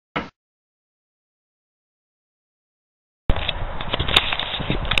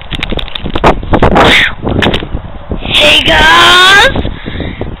Hey guys!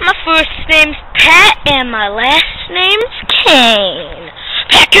 My first name's Pat and my last name's Kane.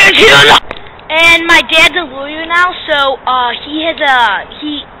 Pat Kane's here! And my dad's a lawyer now, so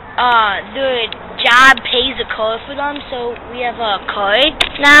the job pays a car for them, so we have a car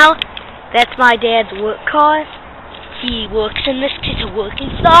now. That's my dad's work car. He works in this piece of work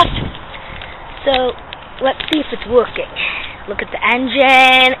and stuff. So let's see if it's working. Look at the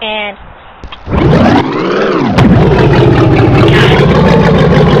engine and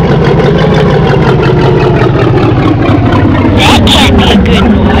that can't be a good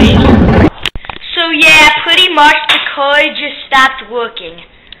noise. So yeah, pretty much the car just stopped working.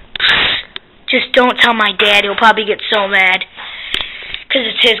 Just don't tell my dad, he'll probably get so mad. Cause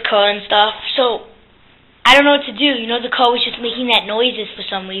it's his car and stuff. So I don't know what to do. You know, the car was just making that noises for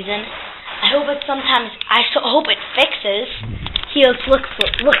some reason. I hope it hope it fixes. Here,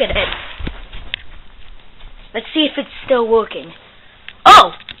 let's look at it. Let's see if it's still working.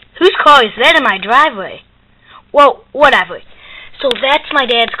 Oh! Whose car is that in my driveway? Well, whatever. So that's my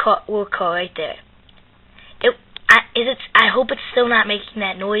dad's work car right there. I hope it's still not making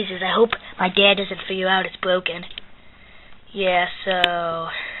that noises. I hope my dad doesn't figure out it's broken. Yeah, so...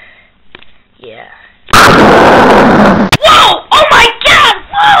 yeah. Whoa! Oh my god!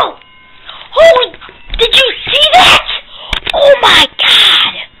 Whoa! Holy... did you see that? Oh my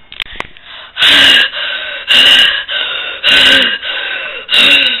god!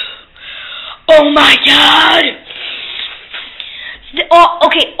 Oh my god!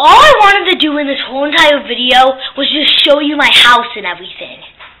 Okay, all I wanted to do in this whole entire video was just show you my house and everything.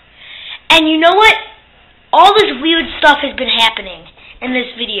 And you know what? All this weird stuff has been happening in this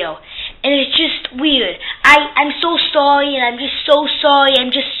video. And it's just weird. I'm so sorry, and I'm just so sorry.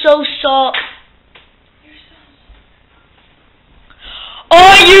 I'm just so sorry.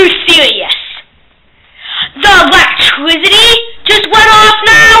 Are you serious? The electricity just went off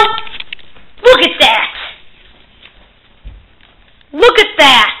now? Look at that. Look at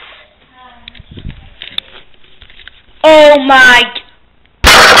that. Oh my...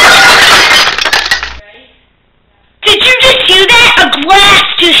 did you just hear that? A glass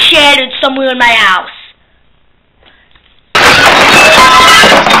just shattered somewhere in my house.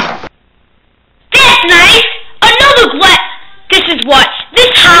 That's nice. Another glass. This is what?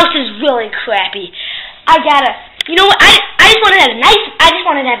 This house is really crappy. You know what? I just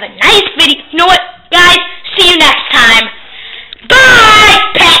wanted to have a nice video. You know what, guys? See you next